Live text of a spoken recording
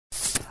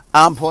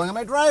I'm pulling in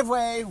my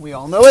driveway. We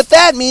all know what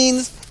that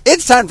means.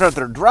 It's time for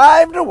the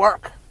drive to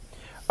work.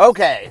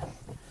 Okay,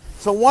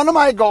 so one of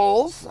my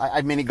goals, I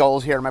have many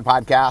goals here in my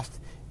podcast,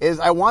 is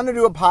I want to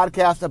do a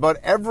podcast about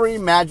every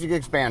Magic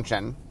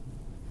expansion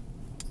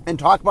and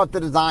talk about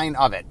the design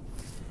of it.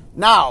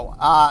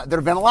 Now, there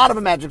have been a lot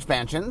of Magic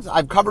expansions.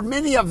 I've covered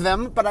many of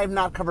them, but I've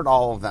not covered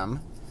all of them.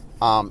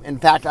 In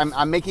fact,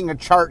 I'm making a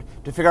chart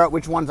to figure out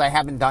which ones I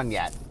haven't done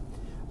yet.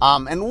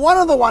 And one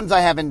of the ones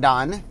I haven't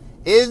done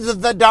is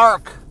the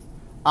Dark.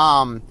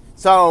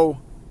 So,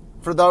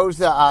 for those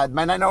that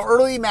might not know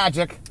early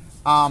Magic,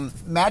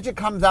 Magic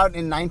comes out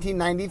in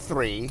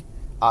 1993.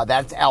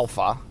 That's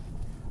Alpha.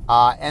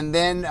 And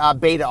then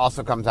Beta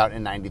also comes out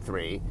in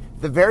 93.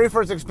 The very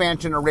first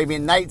expansion,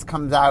 Arabian Nights,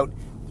 comes out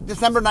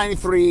December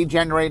 93,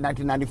 January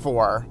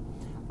 1994.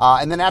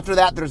 And then after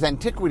that, there's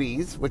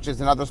Antiquities, which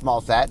is another small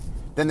set.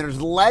 Then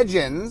there's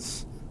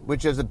Legends,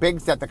 which is a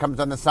big set that comes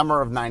out in the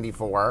summer of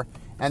 94.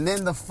 And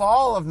then the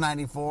fall of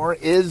 94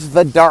 is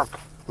the Dark,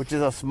 which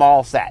is a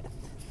small set.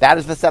 That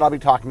is the set I'll be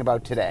talking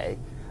about today.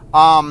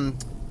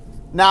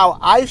 Now,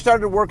 I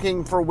started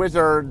working for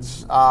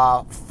Wizards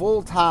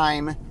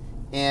full-time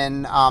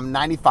in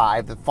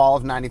 95, the fall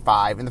of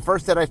 95. And the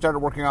first set I started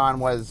working on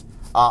was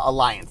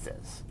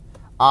Alliances.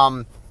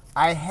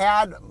 I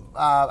had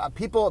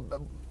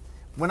people...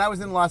 When I was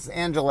in Los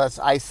Angeles,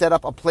 I set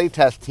up a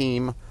playtest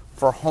team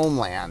for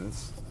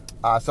Homelands.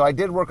 So I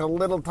did work a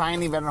little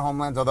tiny bit on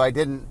Homelands, although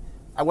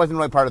I wasn't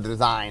really part of the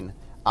design.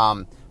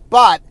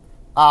 But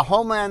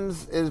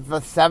Homelands is the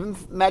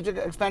 7th Magic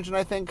expansion,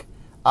 I think.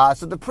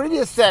 So the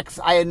previous 6,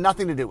 I had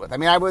nothing to do with. I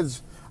mean, I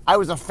was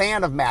a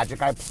fan of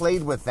Magic. I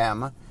played with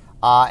them.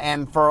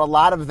 And for a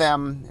lot of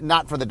them,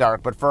 not for the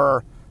Dark, but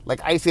for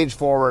like Ice Age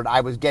Forward,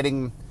 I was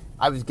getting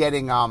what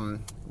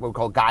we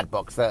call God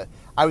books.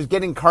 I was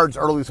getting cards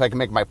early so I could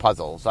make my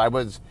puzzles. So I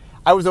was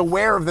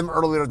aware of them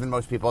earlier than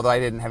most people, though I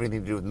didn't have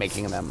anything to do with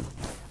making them.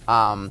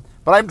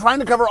 But I'm trying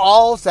to cover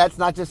all sets,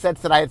 not just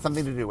sets that I had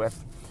something to do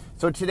with.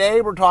 So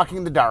today we're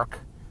talking the Dark.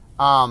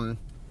 So I'm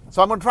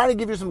going to try to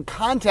give you some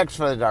context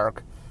for the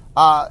Dark.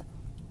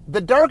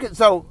 The Dark,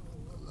 so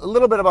a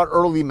little bit about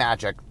early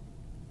Magic.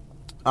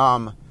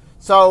 Magic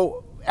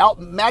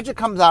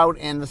comes out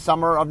in the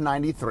summer of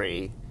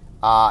 93,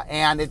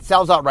 and it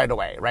sells out right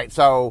away, right?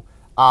 So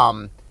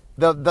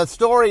the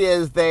story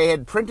is they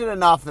had printed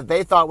enough that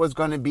they thought was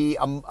going to be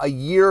a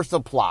year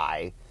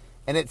supply,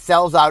 and it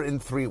sells out in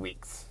 3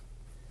 weeks.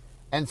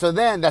 And so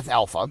then, that's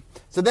Alpha.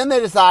 So then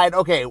they decide,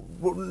 okay,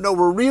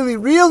 we're really,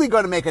 really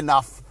going to make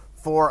enough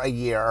for a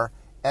year,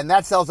 and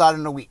that sells out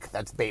in a week.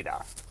 That's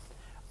Beta.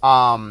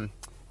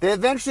 They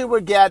eventually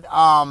would get,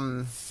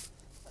 what's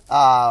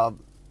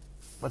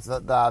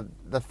the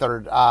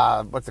third,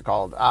 what's it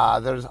called?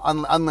 There's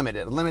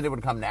Unlimited. Unlimited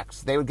would come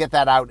next. They would get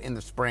that out in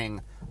the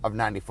spring of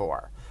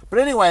 94. But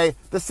anyway,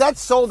 the sets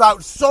sold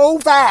out so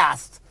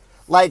fast,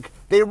 like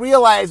they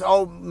realized,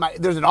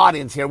 there's an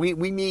audience here.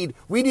 We need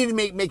to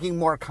making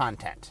more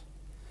content.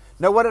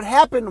 Now, what had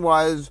happened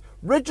was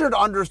Richard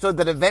understood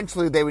that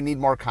eventually they would need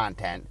more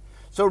content.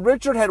 So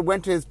Richard had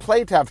went to his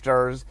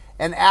playtesters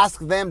and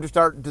asked them to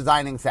start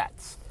designing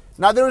sets.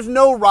 Now, there was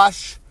no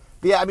rush.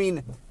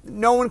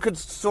 No one could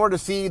sort of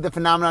see the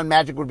phenomenon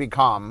Magic would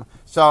become.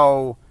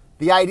 So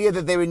the idea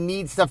that they would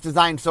need stuff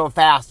designed so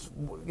fast,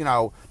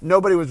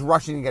 nobody was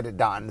rushing to get it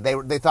done.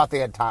 They thought they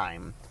had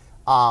time.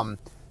 So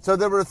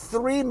there were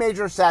 3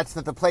 major sets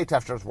that the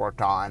playtesters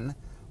worked on.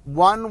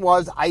 One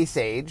was Ice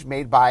Age,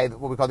 made by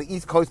what we call the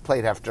East Coast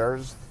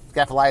playtesters,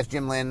 Scaff Elias,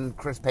 Jim Lynn,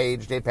 Chris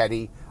Page, Dave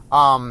Petty,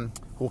 who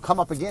will come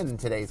up again in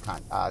today's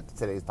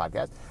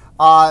podcast.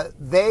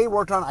 They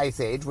worked on Ice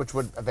Age, which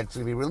would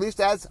eventually be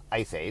released as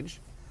Ice Age.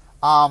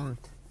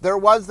 There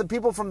was the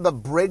people from the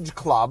Bridge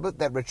Club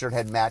that Richard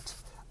had met.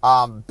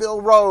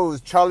 Bill Rose,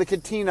 Charlie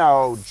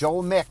Catino,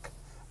 Joel Mick,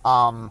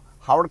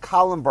 Howard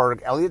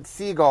Collenberg, Elliot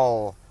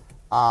Siegel,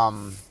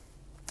 Don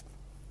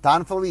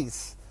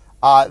Felice.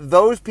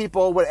 Those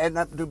people would end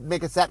up to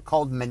make a set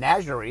called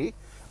Menagerie,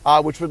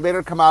 which would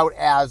later come out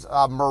as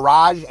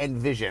Mirage and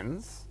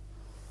Visions.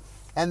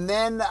 And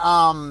then, who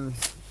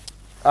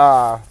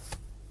am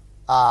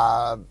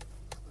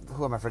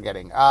I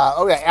forgetting?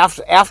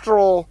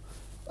 Astral,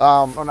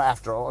 not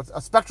Astral,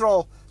 a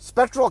Spectral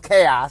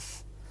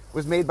Chaos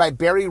was made by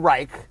Barry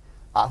Reich,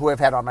 who I've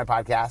had on my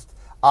podcast.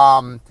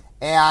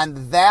 And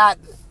that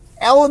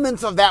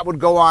elements of that would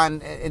go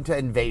on into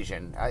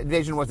Invasion.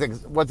 Invasion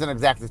wasn't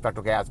exactly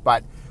Spectral Chaos,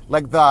 but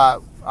like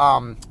the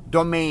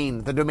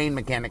domain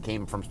mechanic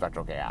came from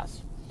Spectral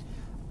Chaos.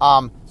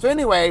 So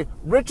anyway,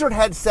 Richard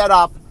had set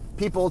up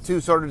people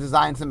to sort of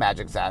design some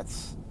Magic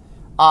sets.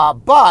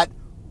 But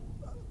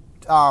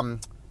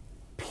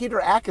Peter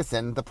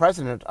Atkinson,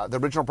 the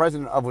original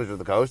president of Wizards of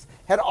the Coast,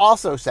 had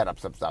also set up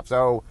some stuff.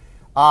 So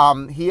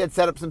he had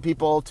set up some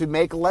people to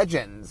make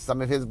Legends,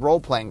 some of his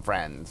role-playing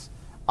friends.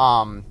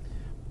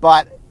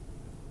 But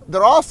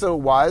there also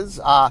was,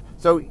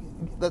 so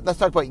let's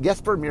talk about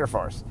Jesper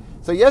Myrfors.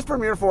 So Jesper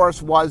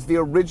Myrfors was the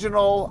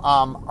original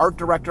art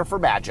director for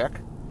Magic.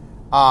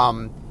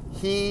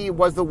 He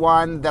was the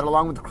one that,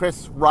 along with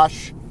Chris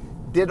Rush,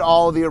 did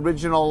all the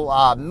original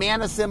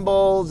mana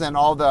symbols and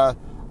all the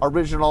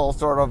original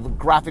sort of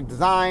graphic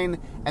design,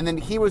 and then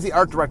he was the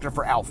art director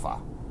for Alpha.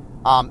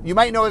 You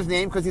might know his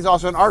name because he's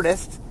also an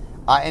artist,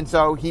 and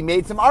so he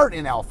made some art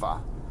in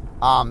Alpha.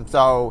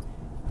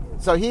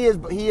 So he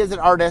is an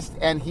artist,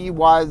 and he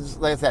was,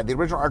 like I said, the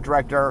original art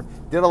director,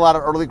 did a lot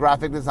of early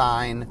graphic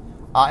design,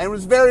 and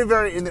was very,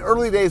 very, in the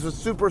early days, was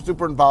super,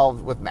 super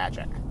involved with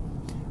Magic.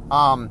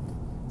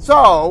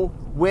 So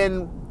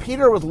when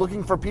Peter was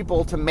looking for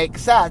people to make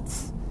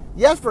sets,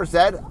 Jesper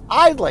said,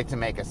 I'd like to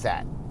make a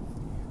set.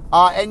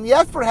 And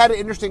Jesper had an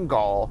interesting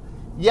goal.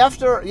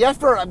 Jesper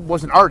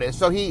was an artist,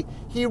 so he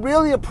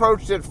really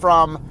approached it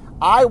from,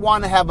 I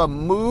want to have a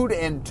mood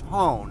and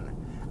tone.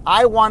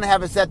 I want to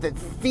have a set that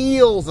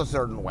feels a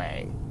certain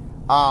way.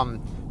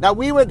 Now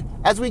we would,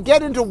 as we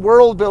get into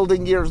world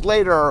building years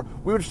later,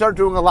 we would start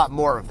doing a lot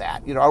more of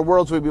that. Our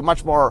worlds would be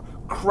much more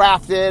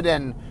crafted,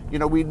 and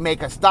we'd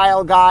make a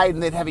style guide,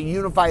 and they'd have a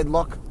unified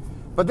look.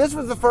 But this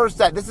was the first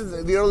set. This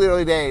is the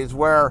early days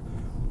where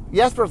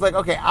Jesper's like,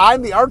 okay,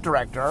 I'm the art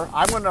director.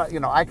 I'm gonna,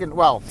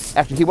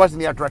 actually he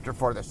wasn't the art director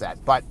for the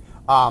set, but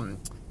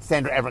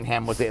Sandra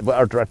Everingham was the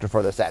art director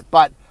for the set.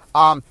 But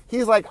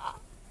he's like,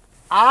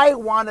 I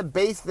want to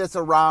base this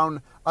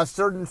around a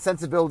certain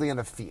sensibility and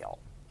a feel.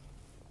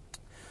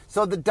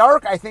 So the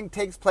Dark, I think,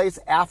 takes place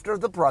after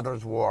the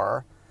Brothers'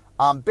 War.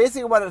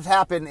 Basically what has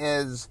happened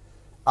is,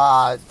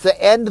 to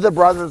end the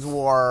Brothers'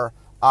 War,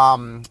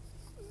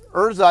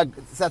 Urza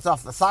sets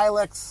off the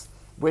Sylex,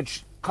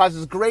 which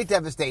causes great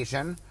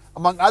devastation.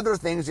 Among other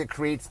things, it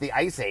creates the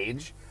Ice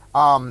Age.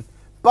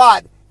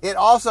 But it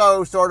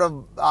also sort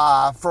of,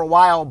 for a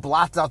while,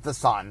 blots out the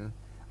sun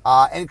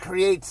and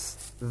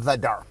creates the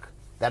Dark.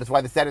 That is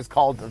why the set is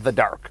called The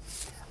Dark.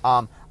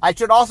 I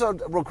should also,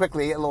 real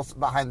quickly, a little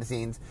behind the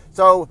scenes.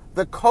 So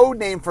the code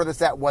name for the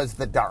set was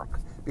The Dark,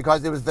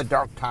 because it was the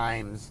dark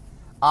times.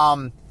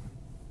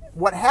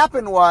 What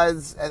happened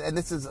was, and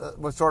this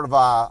was sort of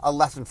a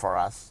lesson for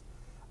us,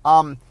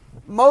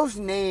 most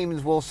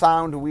names will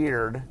sound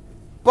weird,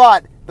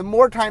 but the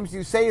more times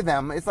you say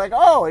them, it's like,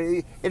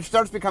 it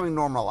starts becoming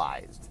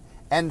normalized.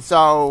 And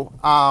so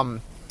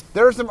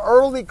there are some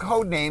early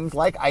code names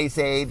like Ice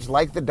Age,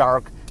 like The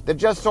Dark, that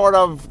just sort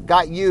of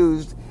got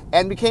used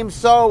and became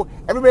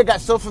everybody got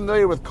so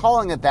familiar with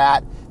calling it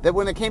that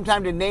when it came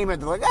time to name it,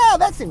 they're like,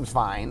 that seems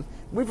fine.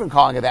 We've been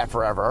calling it that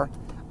forever.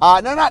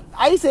 Not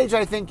Ice Age,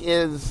 I think,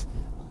 is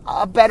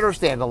a better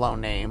standalone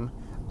name.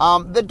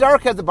 The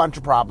Dark has a bunch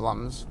of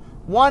problems.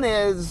 One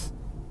is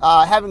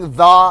having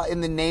the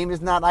in the name is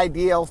not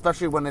ideal,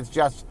 especially when it's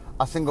just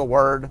a single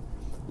word.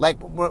 Like,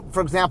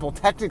 for example,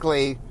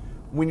 technically,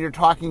 when you're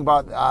talking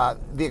about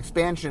the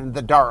expansion,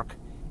 The Dark,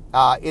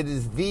 it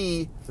is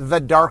the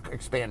Dark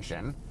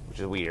expansion, which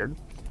is weird.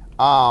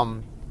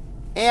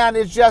 And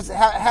it's just,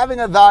 having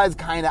a the is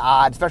kind of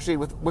odd, especially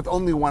with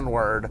only one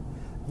word.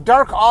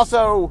 Dark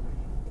also,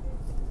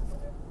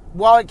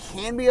 while it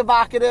can be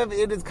evocative,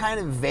 it is kind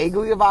of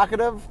vaguely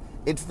evocative.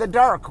 It's the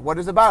dark. What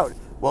is it about?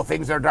 Well,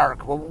 things are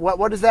dark. Well,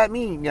 what does that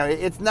mean?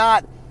 It's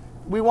not,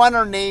 we want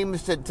our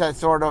names to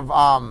sort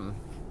of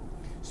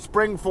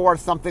spring forth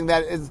something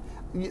that is,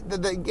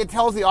 it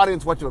tells the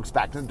audience what to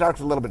expect. And the dark's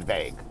a little bit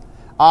vague.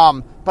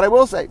 But I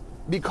will say,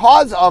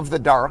 because of the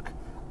Dark,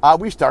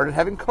 we started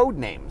having code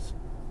names.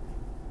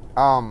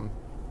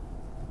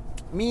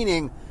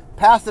 Meaning,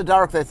 past the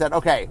Dark, they said,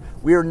 okay,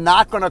 we are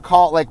not going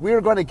to we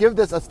are going to give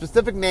this a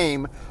specific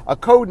name, a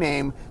code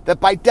name, that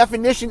by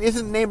definition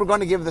isn't the name we're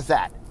going to give the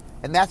set.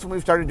 And that's when we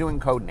started doing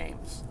code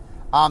names.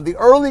 The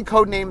early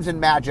code names in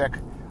Magic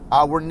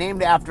were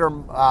named after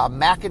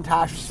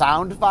Macintosh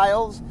sound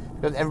files,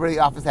 because everybody in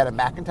the office had a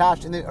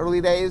Macintosh in the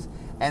early days.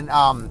 And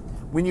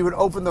when you would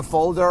open the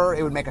folder,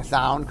 it would make a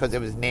sound because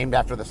it was named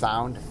after the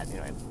sound.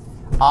 Anyway,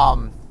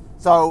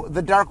 so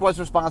the Dark was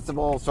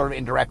responsible, sort of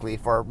indirectly,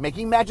 for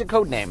making Magic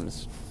code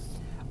names.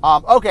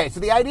 Okay, so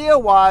the idea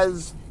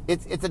was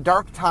it's a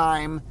dark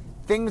time,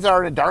 things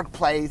are in a dark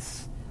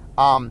place,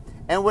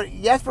 and what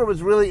Jesper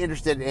was really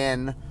interested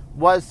in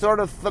was sort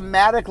of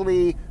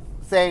thematically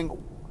saying,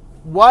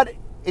 what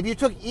if you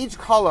took each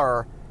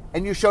color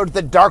and you showed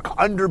the dark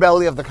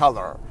underbelly of the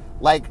color?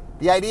 Like,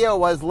 the idea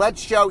was,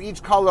 let's show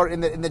each color in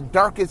the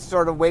darkest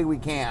sort of way we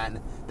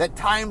can, that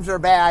times are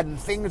bad and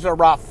things are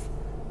rough.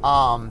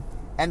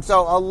 And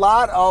so a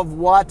lot of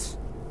what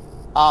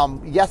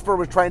Jesper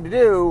was trying to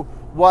do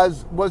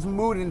was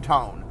mood and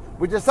tone,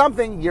 which is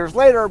something years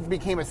later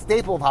became a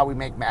staple of how we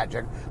make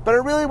Magic. But it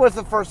really was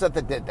the first set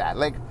that did that.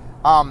 Like,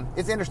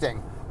 it's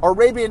interesting.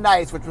 Arabian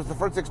Nights, which was the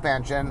first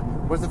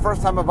expansion, was the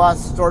first time of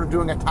us sort of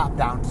doing a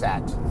top-down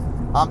set.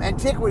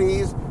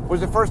 Antiquities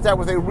was the first set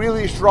with a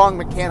really strong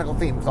mechanical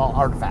theme. It's all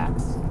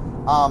artifacts.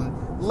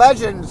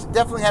 Legends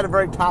definitely had a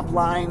very top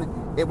line.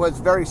 It was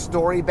very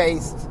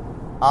story-based.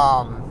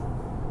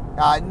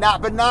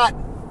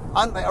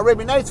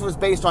 Arabian Nights was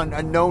based on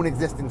a known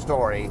existing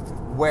story,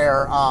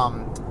 where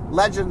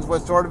Legends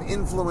was sort of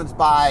influenced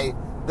by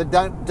the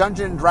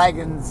Dungeons &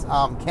 Dragons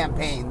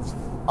campaigns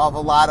of a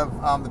lot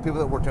of the people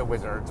that worked at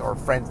Wizards, or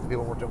friends of the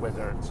people who worked at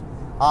Wizards.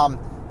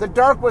 the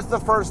dark was the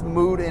first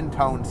mood and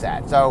tone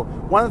set. So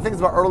one of the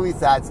things about early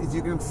sets is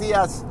you can see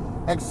us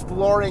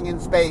exploring in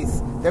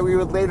space that we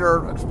would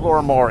later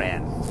explore more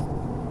in.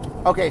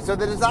 Okay, so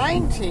the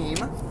design team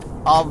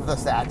of the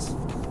sets,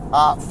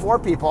 4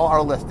 people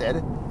are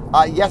listed.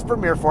 Jesper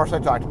Meerforce, I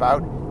talked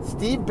about,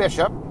 Steve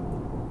Bishop,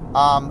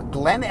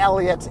 Glenn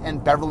Elliott,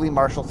 and Beverly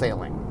Marshall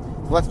Sailing.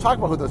 So let's talk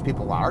about who those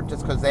people are,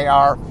 just because they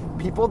are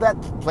people that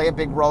play a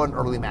big role in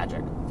early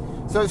Magic.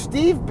 So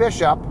Steve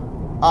Bishop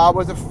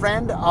was a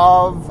friend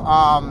of,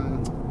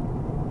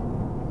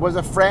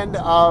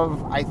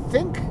 I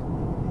think,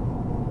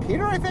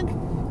 Peter, I think?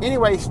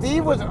 Anyway,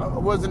 Steve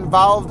was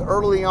involved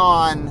early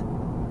on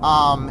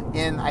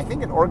in, I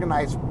think, an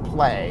organized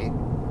play.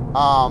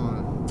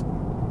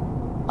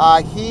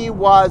 He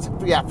was,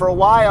 for a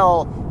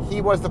while,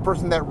 he was the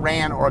person that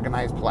ran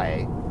organized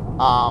play.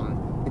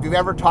 If you've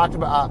ever talked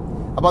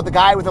about the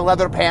guy with the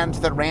leather pants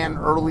that ran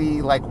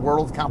early, like,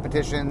 world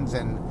competitions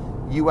and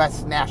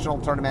U.S. national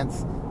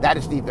tournaments, that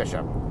is Steve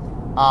Bishop.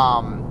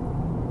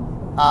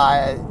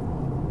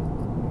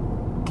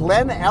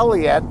 Glenn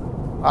Elliott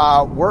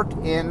worked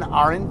in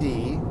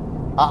R&D.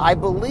 I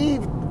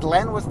believe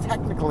Glenn was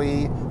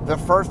technically the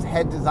first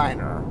head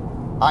designer.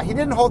 He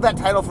didn't hold that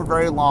title for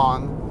very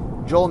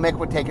long. Joel Mick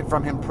would take it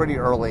from him pretty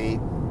early.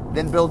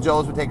 Then Bill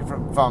Rose would take it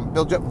from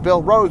Joel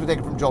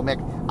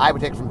Mick. I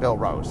would take it from Bill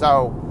Rose.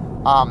 So,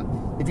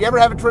 if you ever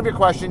have a trivia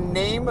question,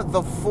 name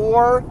the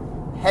 4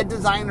 head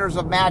designers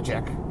of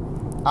Magic.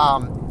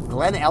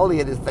 Glenn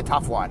Elliott is the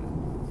tough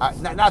one.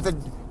 Not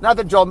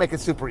that Joel Mick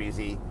is super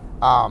easy,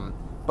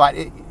 but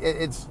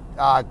it's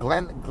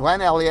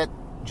Glenn Elliott,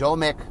 Joel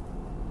Mick,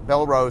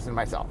 Bill Rose, and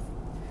myself.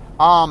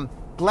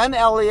 Glenn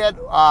Elliott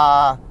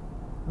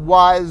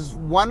was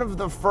one of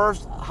the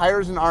first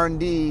hires in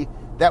R&D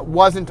that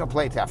wasn't a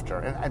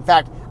playtester. In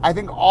fact, I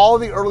think all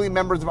the early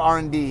members of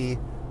R&D,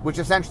 which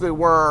essentially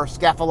were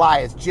Scaff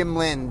Elias, Jim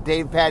Lynn,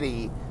 Dave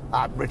Petty,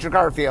 Richard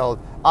Garfield,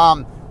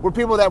 were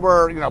people that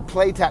were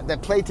play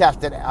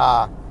tested.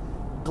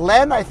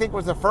 Glenn, I think,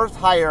 was the first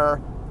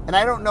hire, and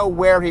I don't know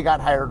where he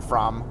got hired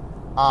from.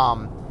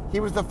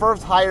 He was the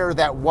first hire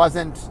that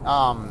wasn't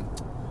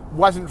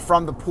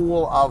from the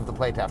pool of the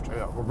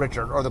playtester,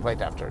 Richard or the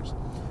playtesters.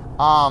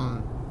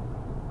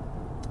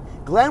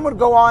 Glenn would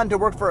go on to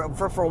work for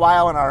a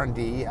while in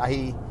R&D.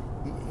 He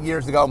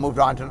years ago moved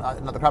on to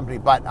another company,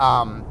 but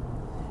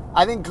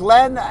I think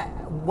Glenn,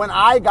 when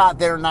I got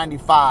there in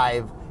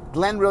 '95,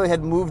 Glenn really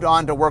had moved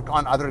on to work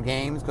on other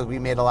games because we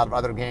made a lot of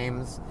other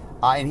games,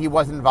 and he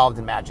wasn't involved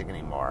in Magic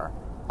anymore.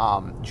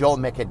 Joel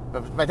Mick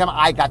by the time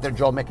I got there,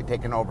 Joel Mick had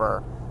taken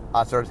over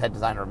sort of head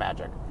designer of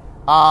Magic.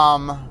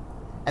 And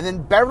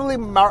then Beverly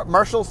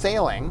Marshall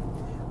Sailing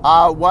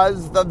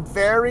was the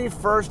very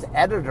first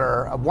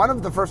editor, one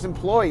of the first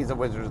employees of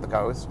Wizards of the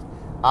Coast.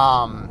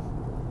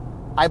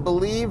 I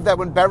believe that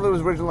when Beverly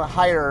was originally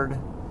hired,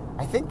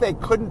 I think they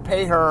couldn't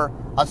pay her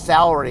a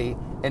salary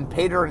and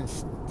paid her in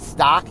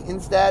stock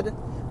instead,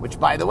 which,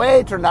 by the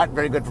way, turned out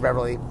very good for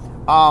Beverly.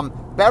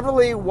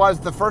 Beverly was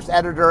the first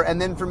editor,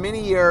 and then for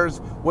many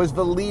years was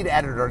the lead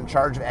editor in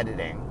charge of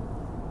editing.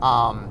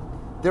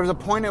 There was a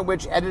point at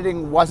which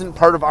editing wasn't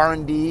part of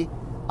R&D.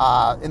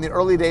 In the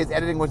early days,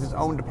 editing was its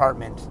own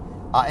department,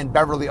 and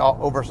Beverly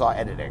oversaw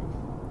editing.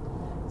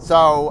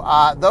 So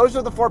those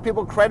are the 4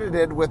 people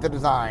credited with the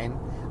design.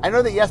 I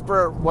know that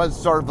Jesper was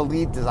sort of the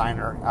lead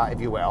designer,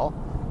 if you will.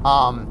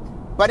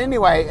 But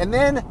anyway, and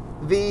then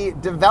the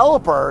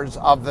developers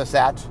of the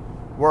set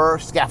were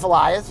Scaff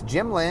Elias,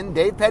 Jim Lynn,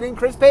 Dave Petty, and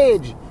Chris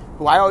Page,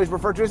 who I always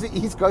refer to as the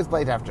East Coast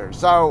playtesters.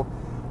 So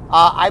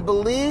I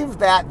believe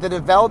that the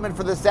development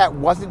for the set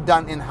wasn't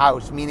done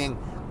in-house, meaning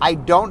I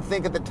don't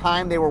think at the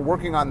time they were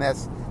working on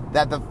this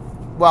that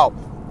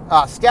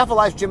Scaff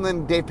Elias, Jim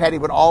Lynn, Dave Petty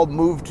would all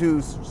move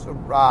to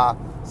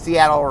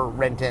Seattle or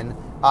Renton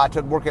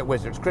to work at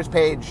Wizards. Chris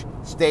Page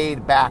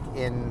stayed back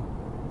in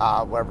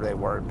wherever they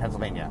were in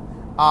Pennsylvania.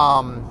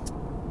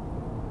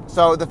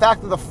 So the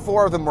fact that the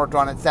 4 of them worked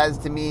on it says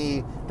to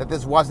me that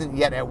this wasn't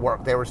yet at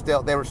work. They were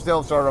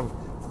still sort of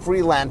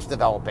freelance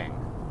developing.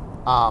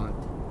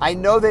 I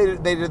know they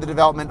did the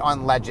development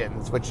on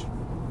Legends, which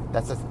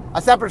that's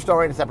a separate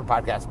story and a separate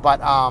podcast.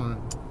 But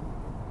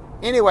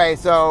anyway,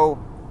 so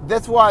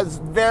this was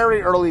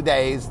very early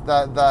days.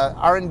 The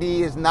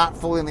R&D is not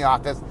fully in the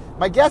office.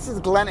 My guess is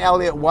Glenn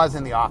Elliott was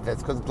in the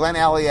office because Glenn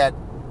Elliott,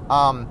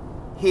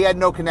 he had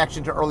no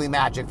connection to early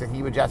Magic. That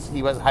he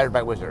was hired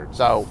by Wizards.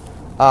 So,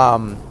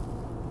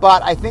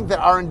 but I think that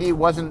R&D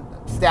wasn't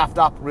staffed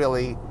up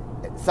really,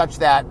 such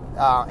that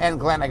and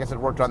Glenn, I guess, had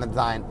worked on the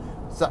design.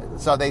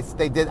 So they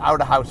did out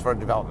of house for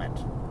development.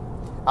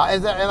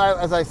 As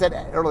I said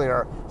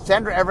earlier,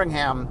 Sandra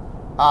Everingham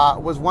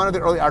was one of the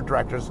early art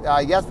directors.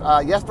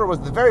 Jesper was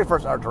the very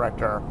first art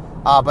director,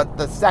 but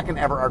the second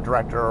ever art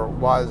director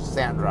was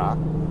Sandra.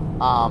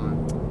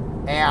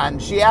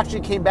 And she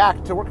actually came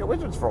back to work at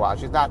Wizards for a while.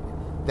 She's not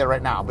there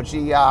right now, but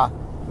she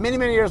many,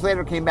 many years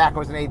later came back and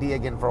was an AD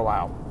again for a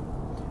while.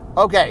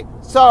 Okay,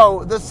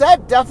 so the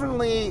set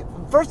definitely,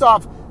 first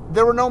off,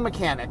 there were no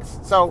mechanics.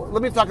 So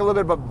let me talk a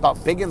little bit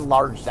about big and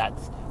large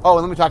sets. Oh,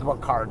 and let me talk about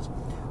cards.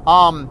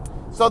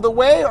 So the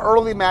way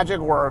early Magic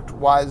worked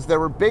was there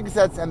were big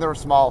sets and there were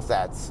small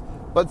sets.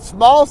 But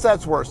small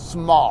sets were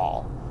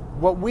small.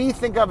 What we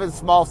think of as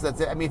small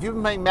sets, I mean, if you've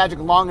been playing Magic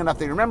long enough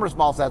that you remember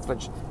small sets,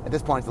 which at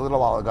this point is a little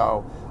while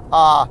ago,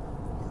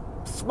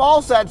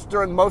 small sets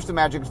during most of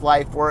Magic's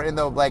life were in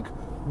the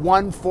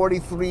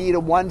 143 to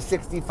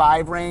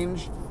 165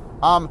 range.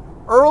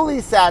 Early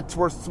sets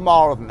were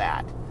smaller than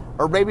that.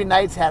 Arabian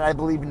Nights had, I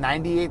believe,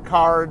 98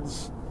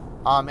 cards.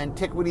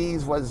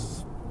 Antiquities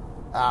was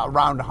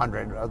around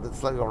 100,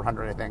 slightly over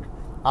 100, I think.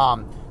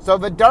 So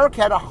the Dark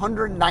had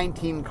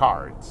 119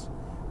 cards.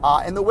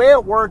 And the way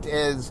it worked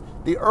is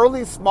the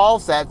early small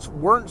sets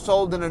weren't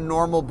sold in a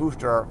normal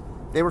booster.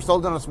 They were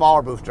sold in a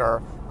smaller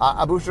booster,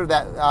 a booster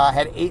that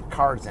had 8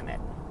 cards in it.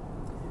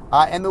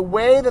 And the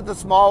way that the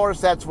smaller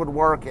sets would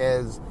work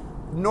is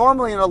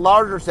normally in a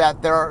larger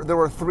set, there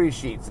were 3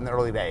 sheets in the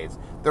early days.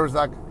 There was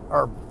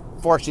or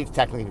 4 sheets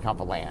technically if you count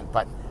the land,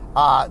 but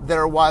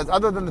there was,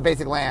 other than the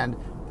basic land,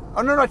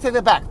 I take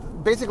that back.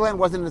 Basic land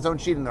wasn't its own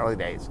sheet in the early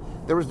days.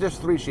 There was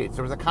just 3 sheets.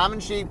 There was a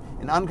common sheet,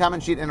 an uncommon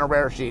sheet, and a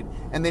rare sheet,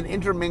 and then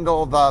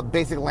intermingle the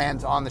basic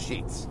lands on the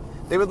sheets.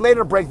 They would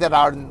later break that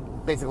out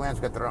and basic lands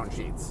get their own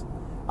sheets.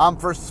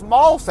 For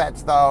small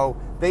sets, though,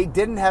 they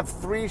didn't have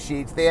 3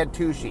 sheets. They had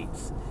 2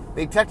 sheets.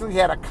 They technically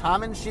had a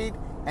common sheet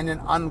and an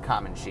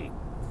uncommon sheet.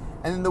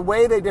 And then the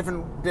way they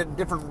did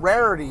different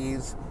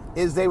rarities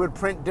is they would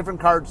print different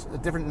cards a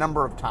different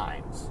number of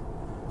times.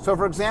 So,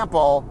 for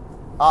example,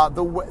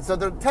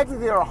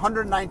 technically there are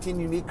 119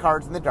 unique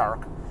cards in the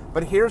Dark,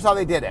 but here's how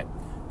they did it.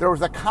 There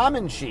was a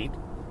common sheet.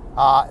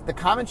 The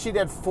common sheet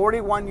had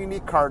 41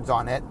 unique cards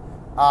on it.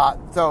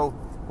 So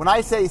when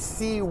I say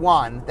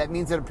C1, that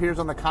means it appears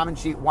on the common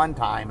sheet 1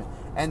 time,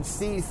 and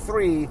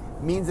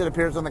C3 means it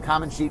appears on the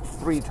common sheet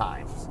 3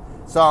 times.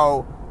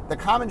 So the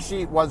common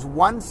sheet was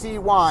 1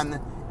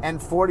 C1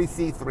 and 40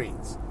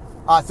 C3s.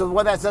 So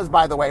what that says,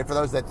 by the way, for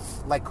those that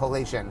like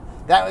collation,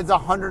 that is a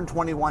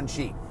 121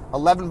 sheet,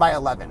 11 by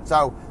 11.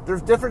 So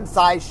there's different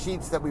size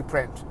sheets that we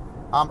print.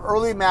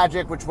 Early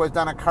Magic, which was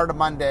done at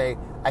Cartamundi,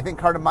 I think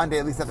Cartamundi,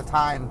 at least at the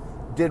time,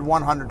 did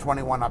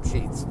 121 up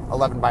sheets,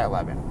 11 by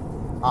 11.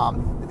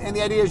 And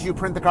the idea is you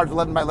print the cards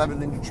 11 by 11,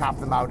 then you chop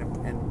them out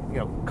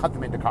and cut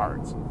them into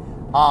cards.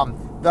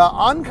 The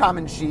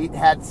uncommon sheet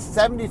had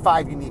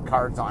 75 unique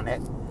cards on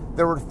it.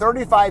 There were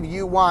 35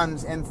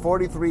 U1s and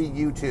 43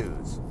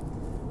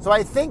 U2s. So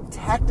I think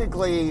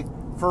technically,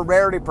 for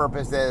rarity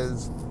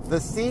purposes, the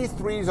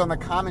C3s on the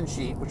common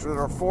sheet, which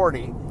were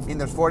 40, I mean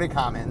there's 40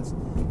 commons,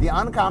 the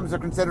uncommons are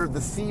considered the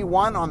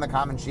C1 on the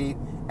common sheet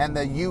and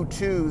the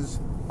U2s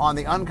on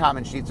the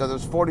uncommon sheet, so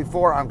there's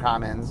 44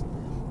 uncommons.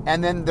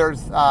 And then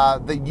there's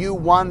the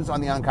U1s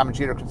on the uncommon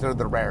sheet are considered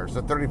the rares,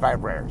 so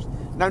 35 rares.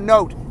 Now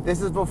note,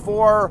 this is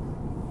before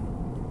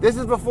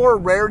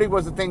rarity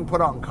was a thing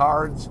put on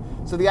cards,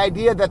 so the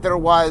idea that there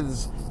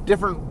was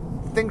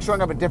different things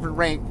showing up at different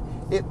rank,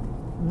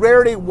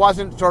 rarity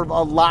wasn't sort of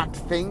a locked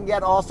thing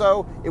yet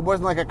also. It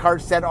wasn't like a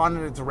card set on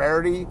its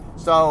rarity,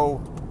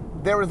 so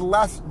there was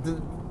less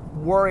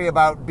worry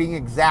about being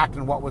exact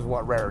in what was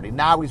what rarity.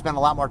 Now we spend a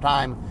lot more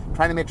time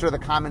trying to make sure the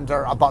commons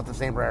are about the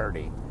same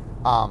rarity.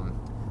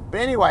 But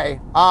anyway,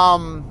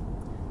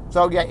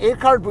 so yeah, 8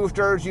 card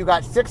boosters. You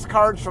got 6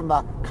 cards from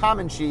the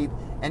common sheet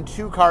and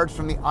 2 cards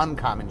from the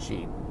uncommon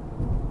sheet.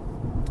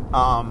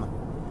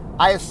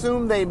 I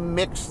assume they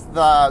mixed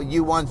the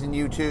U1s and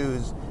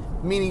U2s,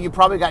 meaning you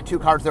probably got 2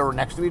 cards that were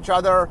next to each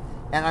other,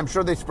 and I'm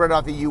sure they spread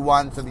out the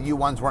U1s so the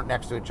U1s weren't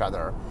next to each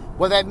other.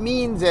 What that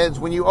means is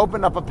when you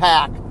opened up a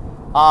pack,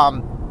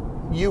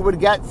 you would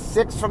get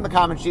 6 from the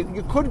common sheet.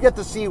 You could get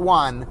the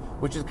C1,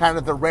 which is kind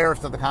of the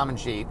rarest of the common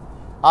sheet.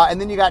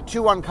 And then you got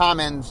 2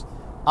 uncommons.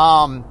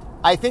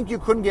 I think you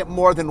couldn't get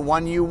more than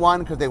 1 U1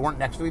 because they weren't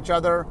next to each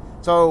other.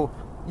 So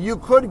you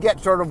could get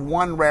sort of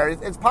 1 rare.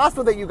 It's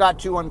possible that you got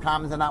 2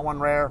 uncommons and not 1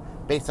 rare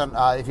based on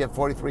if you have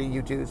 43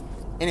 U2s.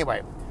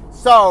 Anyway,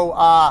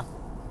 so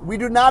we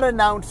do not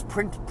announce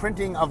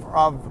printing of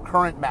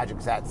current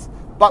Magic sets,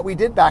 but we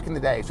did back in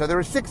the day. So there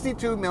were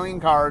 62 million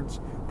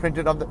cards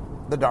printed of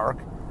the Dark.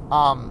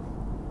 I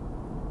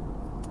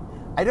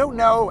don't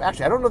know if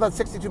that's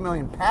 62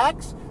 million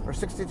packs or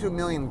 62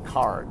 million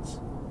cards.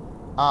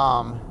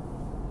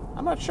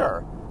 I'm not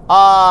sure.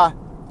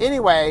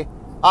 Anyway,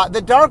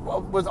 the Dark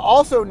was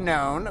also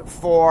known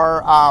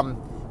for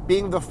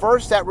being the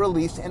first set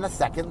released in a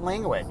second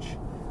language.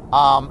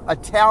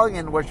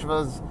 Italian, which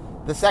was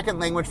the second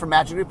language for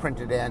Magic to be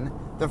printed in,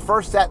 the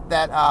first set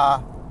that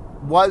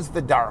was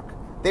the Dark.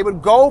 They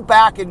would go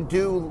back and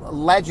do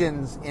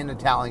Legends in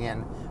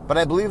Italian, but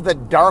I believe the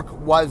Dark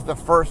was the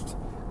first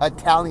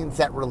Italian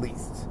set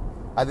released.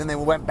 Then they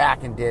went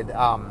back and did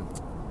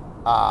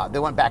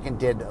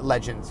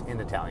Legends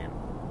in Italian.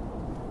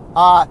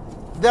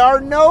 There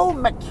are no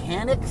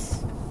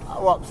mechanics.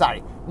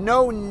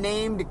 No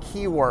named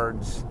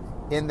keywords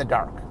in the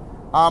Dark.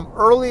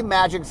 Early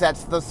Magic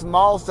sets, the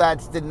small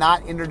sets, did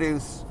not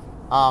introduce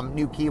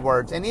new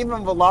keywords, and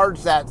even the large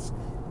sets,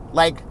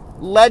 like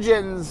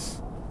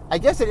Legends, I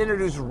guess it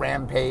introduced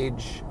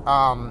Rampage,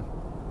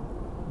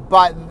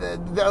 but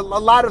a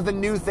lot of the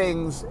new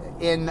things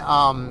in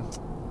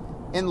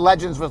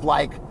Legends was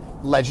like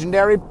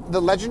legendary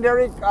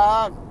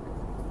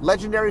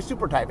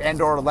super type,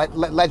 and or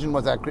Legend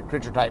was a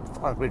creature type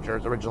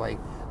creatures originally,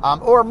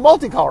 or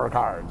multicolor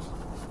cards.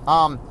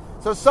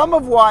 So some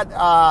of what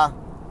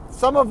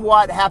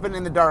happened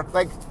in the dark,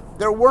 like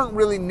there weren't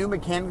really new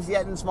mechanics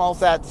yet in small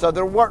sets, so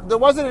there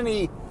wasn't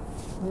any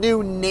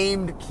new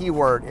named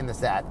keyword in the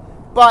set,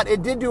 but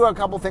it did do a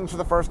couple things for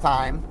the first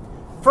time.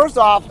 First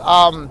off,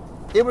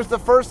 it was the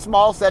first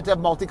small set to have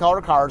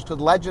multicolor cards, because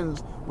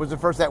Legends was the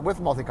first set with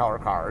multicolor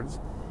cards.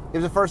 It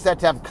was the first set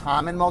to have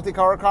common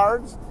multicolor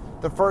cards.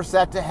 The first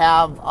set to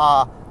have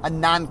a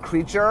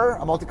non-creature,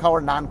 a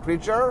multicolor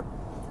non-creature.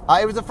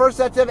 It was the first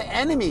set to have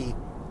enemy,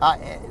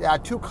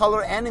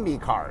 two-color enemy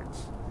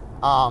cards.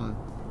 And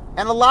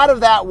a lot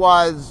of that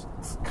was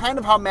kind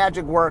of how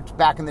Magic worked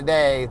back in the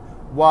day,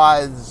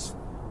 was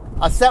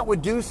a set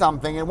would do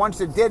something, and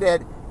once it did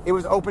it, it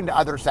was open to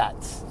other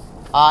sets.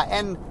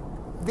 And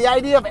the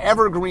idea of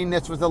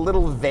evergreenness was a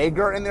little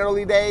vaguer in the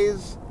early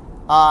days.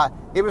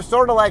 It was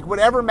sort of like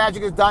whatever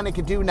Magic has done, it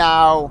could do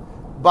now,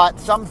 but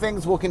some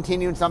things will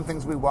continue and some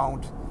things we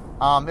won't.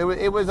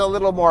 It was a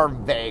little more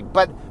vague,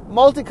 but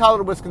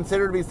multicolored was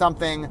considered to be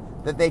something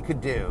that they could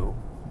do.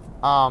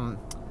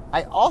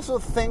 I also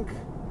think, I'm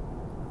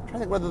trying to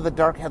think whether the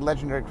Dark had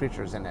legendary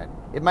creatures in it.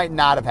 It might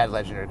not have had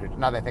legendary creatures,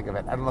 now that I think of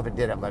it. I don't know if it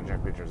did have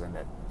legendary creatures in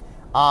it.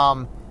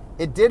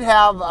 It did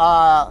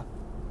have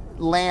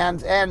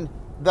lands, and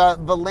the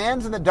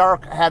lands in the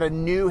Dark had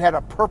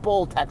a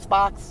purple text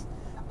box.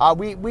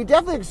 We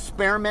definitely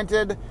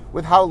experimented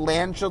with how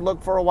land should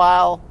look for a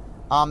while.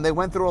 They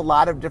went through a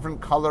lot of different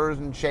colors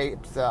and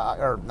shapes,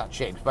 or not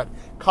shapes, but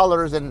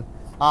colors, and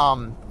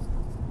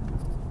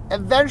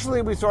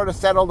eventually we sort of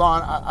settled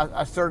on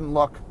a certain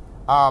look.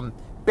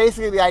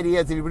 Basically, the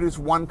idea is if you produce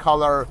one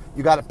color,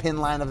 you got a pin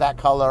line of that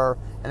color,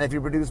 and if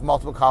you produce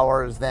multiple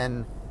colors,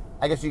 then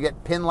I guess you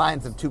get pin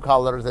lines of two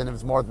colors, and if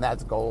it's more than that,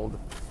 it's gold.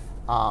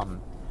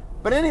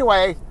 But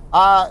anyway,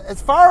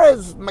 as far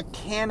as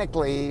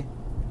mechanically,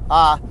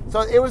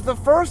 so it was the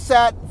first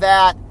set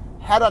that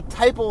had a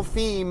typal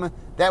theme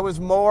that was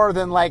more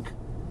than like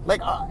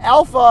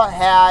Alpha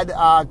had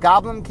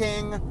Goblin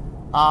King,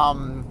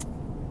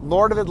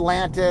 Lord of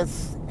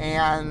Atlantis,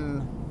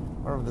 and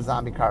whatever the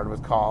zombie card was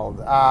called.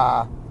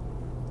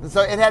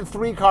 So it had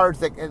three cards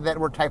that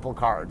were typal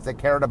cards that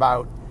cared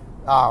about,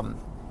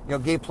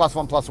 gave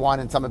 +1/+1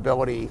 and some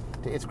ability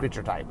to its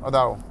creature type.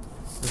 Although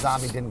the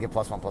zombie didn't give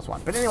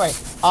 +1/+1. But anyway,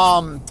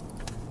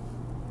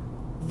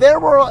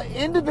 there were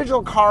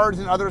individual cards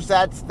in other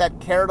sets that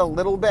cared a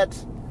little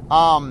bit,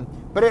 but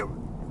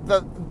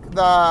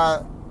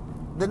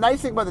the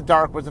nice thing about the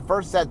Dark was the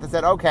first set that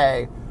said,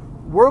 okay,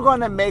 we're going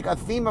to make a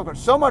theme of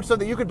so much so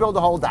that you could build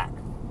a whole deck.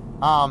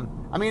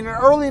 In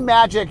early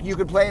Magic, you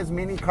could play as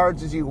many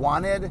cards as you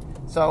wanted.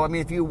 So,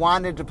 if you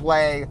wanted to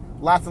play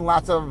lots and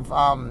lots of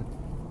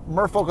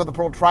Merfolk of the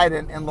Pearl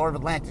Trident and Lord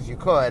of Atlantis, you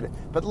could.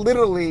 But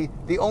literally,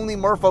 the only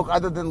Merfolk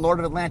other than Lord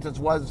of Atlantis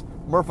was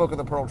Merfolk of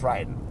the Pearl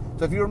Trident.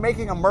 So if you were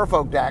making a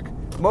Merfolk deck,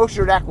 most of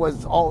your deck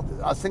was all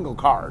a single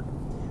card.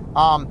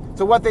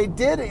 So what they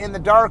did in the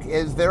Dark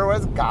is there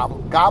was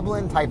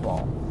Goblin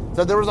typal.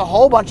 So there was a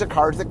whole bunch of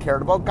cards that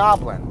cared about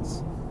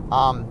goblins.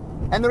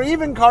 And there are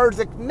even cards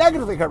that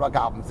negatively care about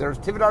goblins. There's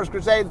Tividar's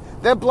Crusade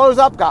that blows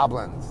up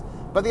goblins.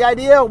 But the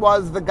idea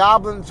was the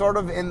goblins sort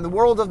of, in the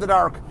world of the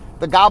Dark,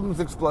 the goblins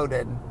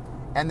exploded.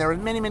 And there were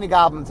many, many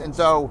goblins. And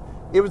so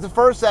it was the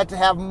first set to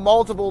have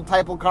multiple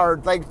typal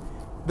cards. Like,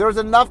 there was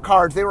enough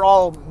cards. They were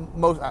all,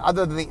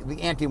 other than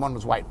the anti one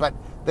was white. But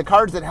the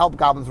cards that helped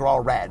goblins were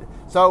all red.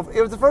 So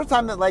it was the first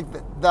time that, like,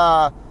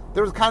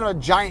 there was kind of a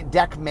giant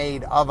deck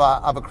made of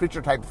a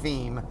creature type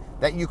theme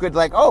that you could,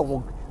 like, oh,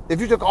 well, if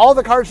you took all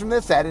the cards from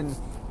this set and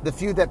the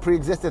few that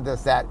pre-existed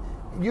this set,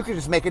 you could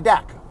just make a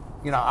deck.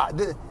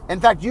 In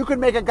fact, you could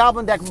make a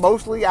goblin deck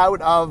mostly out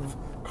of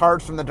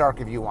cards from the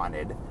Dark if you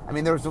wanted.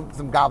 There was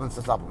some goblins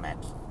to supplement.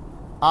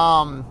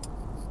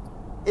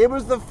 It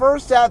was the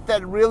first set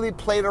that really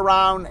played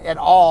around at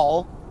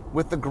all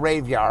with the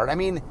graveyard.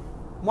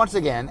 Once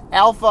again,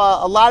 Alpha,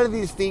 a lot of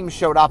these themes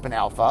showed up in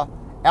Alpha.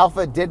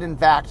 Alpha did, in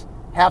fact,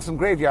 have some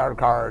graveyard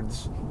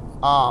cards.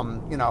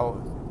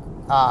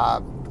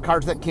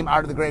 Cards that came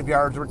out of the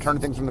graveyards, returned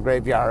things from the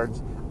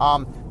graveyards.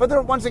 But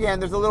there's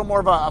a little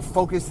more of a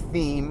focused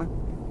theme.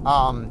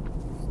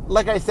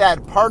 Like I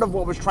said, part of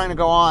what was trying to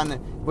go on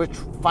was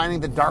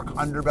finding the dark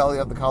underbelly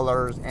of the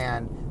colors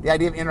and the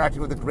idea of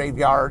interacting with the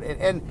graveyard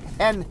and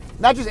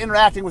not just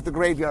interacting with the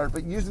graveyard,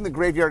 but using the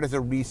graveyard as a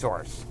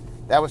resource.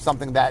 That was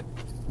something that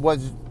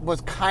was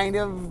kind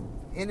of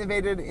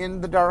innovated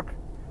in the Dark.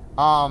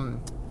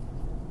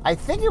 I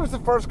think it was the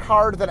first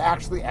card that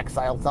actually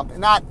exiled something.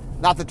 Not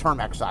the term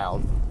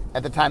exiled.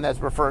 At the time that's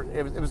referred,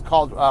 it was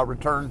called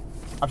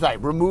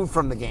removed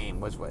from the game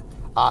was what.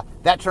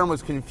 That term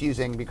was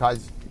confusing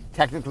because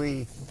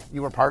technically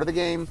you were part of the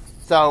game.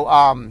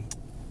 So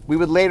we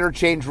would later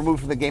change removed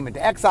from the game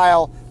into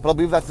exile, but I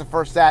believe that's the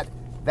first set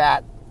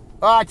that,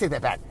 I take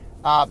that back.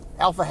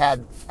 Alpha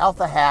had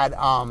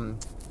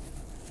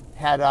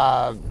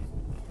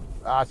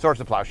Swords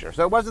to Plowshare.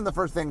 So it wasn't the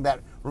first thing that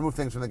removed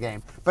things from the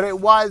game, but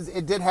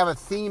it did have a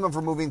theme of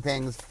removing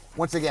things.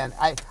 Once again,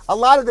 a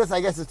lot of this,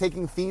 I guess, is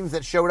taking themes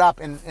that showed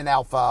up in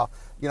Alpha.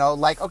 You know,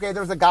 like, okay,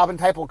 there's a Goblin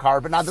Typal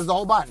card, but now there's a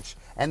whole bunch.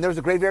 And there's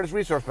a Graveyard's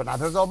Resource, but now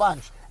there's a whole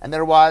bunch. And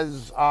there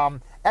was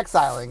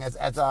Exiling as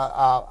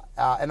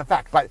an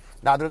effect, but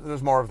now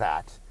there's more of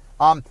that.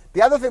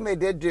 The other thing they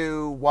did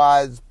do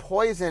was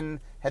Poison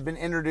had been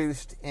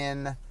introduced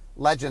in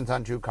Legends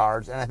on 2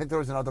 cards, and I think there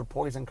was another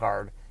Poison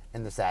card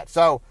in the set.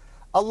 So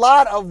a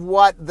lot of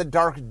what the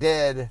Dark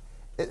did,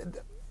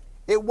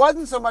 it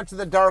wasn't so much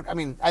the Dark. I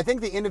mean, I think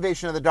the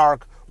innovation of the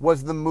Dark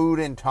was the mood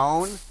and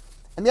tone.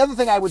 And the other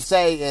thing I would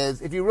say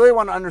is, if you really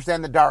want to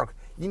understand the Dark,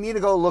 you need to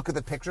go look at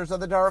the pictures of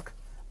the Dark.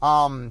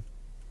 One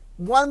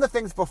of the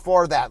things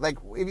before that, like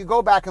if you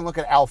go back and look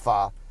at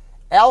Alpha,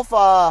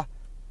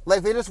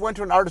 like they just went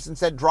to an artist and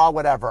said, draw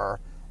whatever.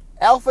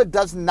 Alpha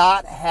does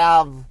not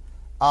have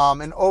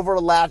an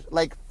overlap.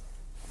 Like,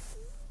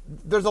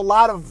 there's a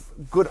lot of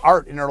good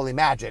art in early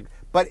Magic,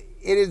 but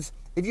it is,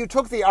 if you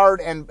took the art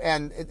and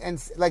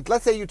like,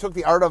 let's say you took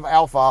the art of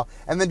Alpha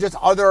and then just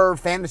other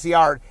fantasy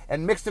art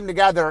and mixed them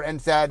together and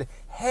said,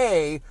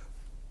 hey,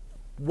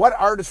 what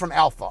art is from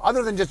Alpha?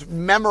 Other than just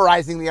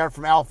memorizing the art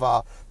from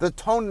Alpha, the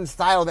tone and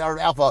style of the art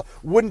of Alpha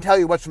wouldn't tell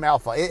you what's from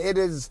Alpha. It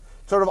is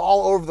sort of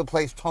all over the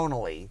place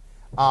tonally.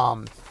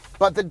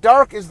 But the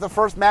Dark is the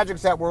first Magic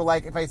set where,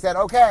 like, if I said,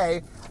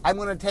 okay, I'm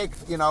going to take,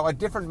 a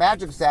different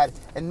Magic set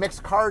and mix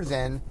cards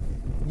in,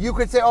 you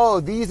could say,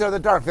 oh, these are the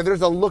Dark.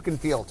 There's a look and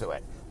feel to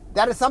it.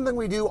 That is something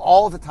we do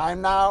all the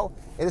time now.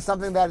 It is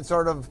something that is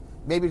sort of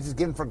maybe just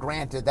given for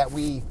granted, that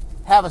we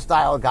have a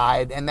style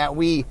guide and that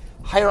we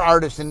hire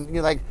artists and,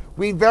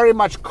 we very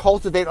much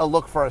cultivate a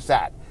look for a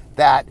set.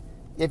 That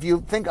if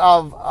you think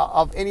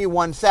of any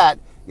one set,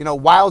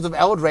 Wilds of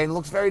Eldraine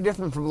looks very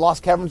different from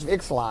Lost Caverns of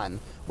Ixalan,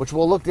 which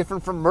will look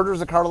different from Murders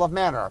of Karlov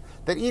Manor.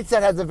 That each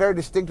set has a very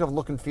distinctive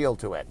look and feel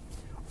to it.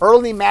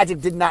 Early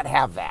Magic did not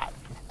have that.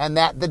 And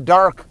that the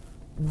Dark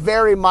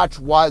very much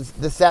was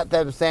the set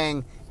that was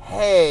saying,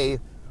 hey,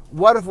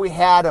 what if we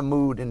had a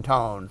mood and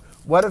tone?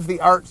 What if the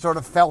art sort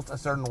of felt a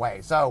certain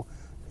way? So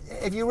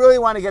if you really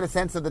want to get a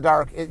sense of the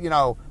Dark,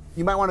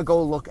 you might want to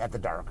go look at the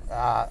Dark.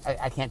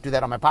 I can't do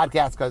that on my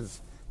podcast because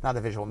it's not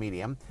a visual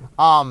medium.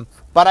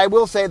 But I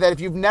will say that if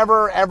you've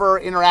never, ever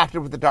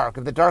interacted with the Dark,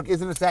 if the Dark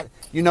isn't a set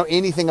you know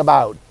anything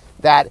about,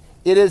 that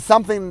it is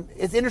something,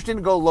 it's interesting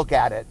to go look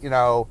at it,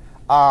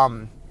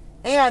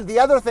 And the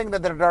other thing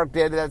that the Dark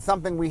did, that's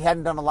something we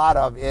hadn't done a lot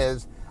of,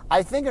 is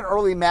I think in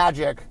early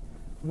Magic,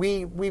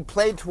 we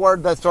played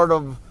toward the sort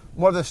of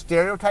more the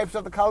stereotypes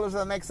of the colors, if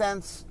that makes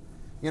sense.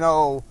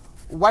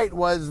 White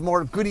was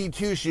more goody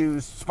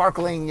two-shoes,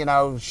 sparkling,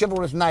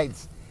 chivalrous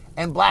knights,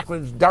 and black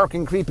was dark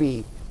and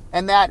creepy.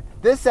 And that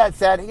this set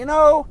said,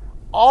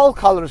 all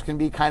colors can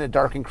be kind of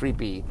dark and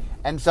creepy.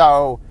 And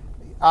so,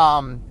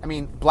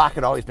 black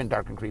had always been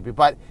dark and creepy,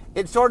 but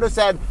it sort of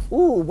said,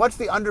 ooh, what's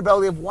the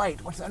underbelly of white?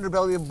 What's the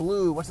underbelly of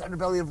blue? What's the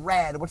underbelly of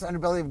red? What's the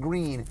underbelly of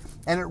green?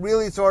 And it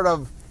really sort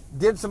of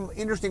did some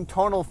interesting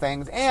tonal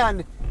things.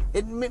 And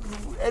it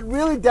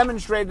really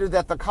demonstrated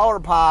that the color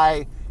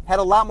pie had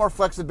a lot more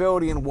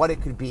flexibility in what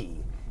it could be.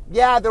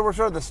 Yeah, there were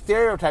sort of the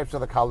stereotypes of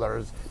the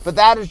colors, but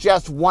that is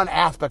just one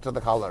aspect of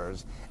the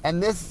colors.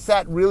 And this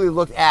set really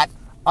looked at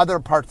other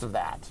parts of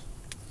that.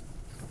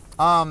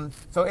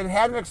 So it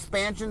had an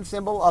expansion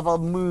symbol of a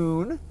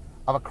moon,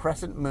 of a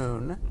crescent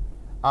moon.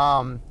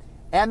 And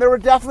there were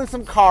definitely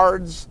some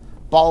cards,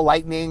 Ball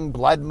Lightning,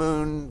 Blood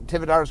Moon,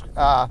 Tormod's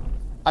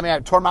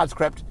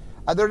Crypt.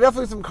 There are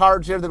definitely some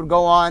cards here that would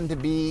go on to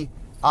be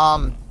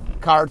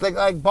cards.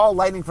 Like Ball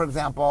Lightning, for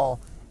example,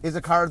 is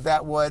a card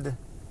that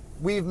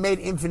we've made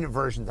infinite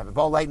versions of it.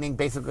 Ball Lightning,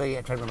 basically,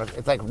 I'm trying to remember,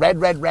 it's like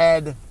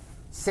red,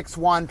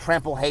 6/1,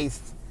 trample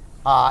haste,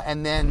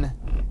 and then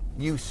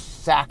you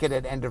sack it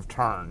at end of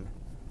turn.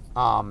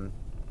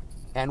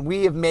 And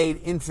we have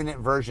made infinite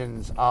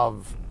versions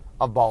of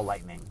Ball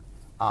Lightning.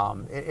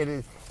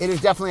 It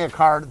is definitely a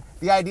card.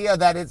 The idea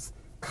that it's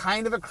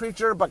kind of a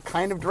creature, but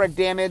kind of direct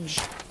damage,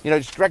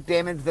 just direct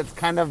damage that's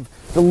kind of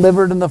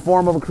delivered in the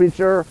form of a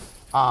creature.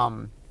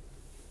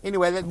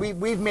 Anyway,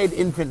 we've made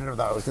infinite of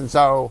those. And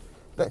so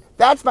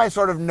that's my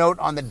sort of note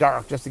on the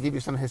Dark, just to give you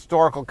some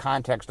historical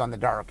context on the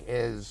Dark,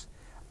 is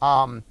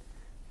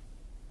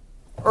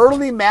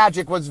early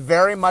Magic was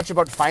very much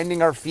about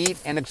finding our feet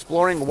and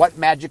exploring what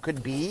Magic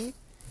could be.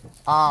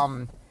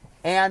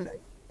 And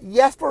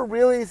Jesper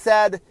really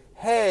said,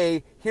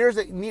 hey, here's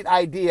a neat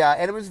idea.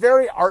 And it was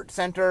very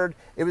art-centered.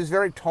 It was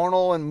very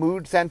tonal and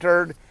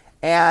mood-centered.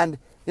 And,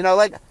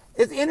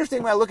 it's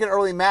interesting when I look at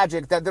early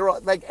Magic that there were,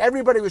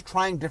 everybody was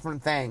trying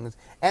different things.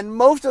 And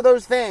most of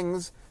those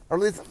things, or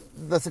at least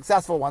the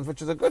successful ones,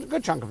 which is a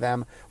good chunk of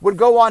them, would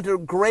go on to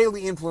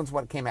greatly influence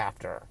what came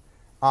after.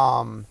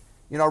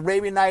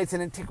 Arabian Nights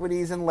and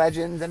Antiquities and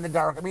Legends and the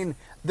Dark.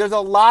 There's a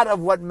lot of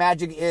what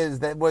Magic is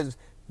that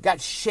got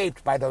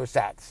shaped by those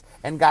sets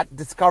and got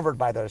discovered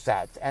by those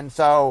sets. And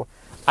so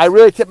I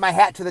really tip my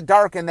hat to the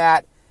Dark in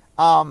that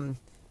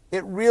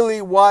it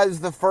really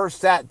was the first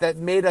set that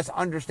made us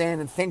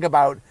understand and think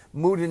about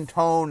mood and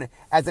tone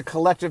as a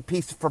collective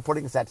piece for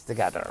putting sets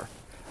together.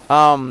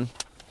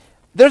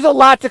 There's a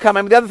lot to come.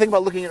 I mean, the other thing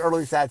about looking at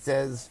early sets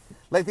is,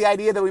 like, the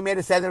idea that we made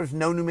a set there was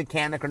no new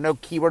mechanic or no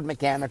keyword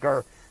mechanic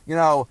or,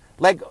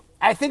 like,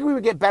 I think we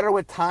would get better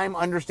with time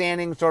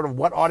understanding sort of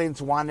what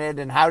audience wanted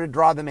and how to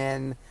draw them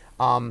in.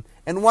 And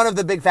one of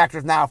the big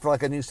factors now for,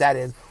 like, a new set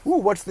is,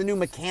 what's the new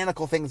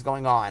mechanical things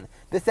going on?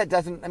 This set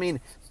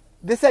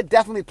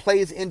definitely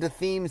plays into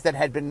themes that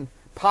had been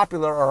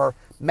popular or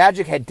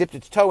Magic had dipped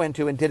its toe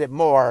into and did it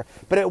more,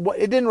 but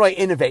it didn't really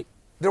innovate.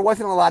 There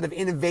wasn't a lot of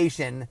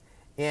innovation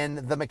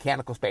in the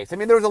mechanical space. I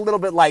mean, there was a little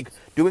bit like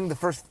doing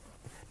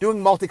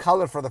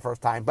multicolor for the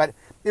first time, but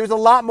it was a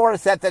lot more a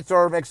set that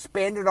sort of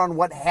expanded on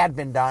what had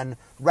been done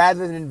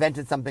rather than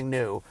invented something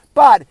new.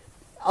 But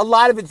a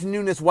lot of its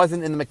newness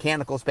wasn't in the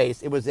mechanical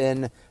space. It was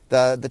in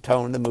the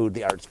tone, the mood,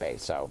 the art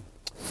space. So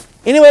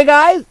anyway,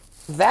 guys,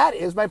 that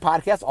is my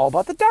podcast all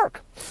about the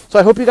dark. So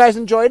I hope you guys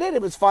enjoyed it.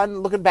 It was fun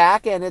looking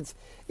back, and it's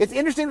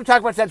interesting to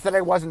talk about sets that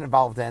I wasn't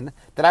involved in,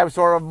 that I was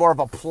sort of more of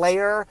a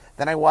player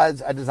than I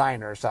was a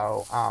designer.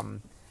 So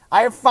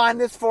I have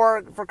fondness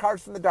for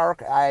cards from the dark.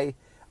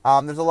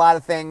 There's a lot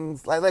of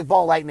things, like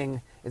Ball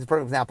Lightning is a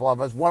perfect example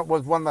of it.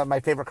 Was one of my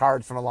favorite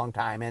cards from a long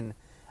time. And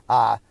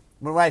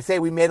when I say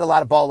we made a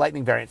lot of Ball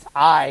Lightning variants,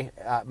 I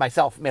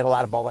myself made a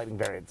lot of Ball Lightning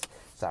variants.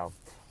 So,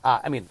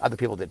 other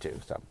people did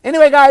too. So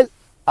anyway, guys,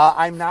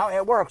 I'm now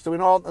at work. So we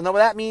know what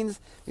that means.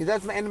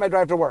 That's the end of my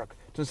drive to work.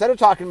 So instead of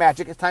talking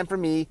magic, it's time for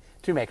me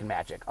to be making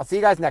magic. I'll see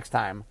you guys next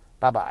time.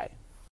 Bye-bye.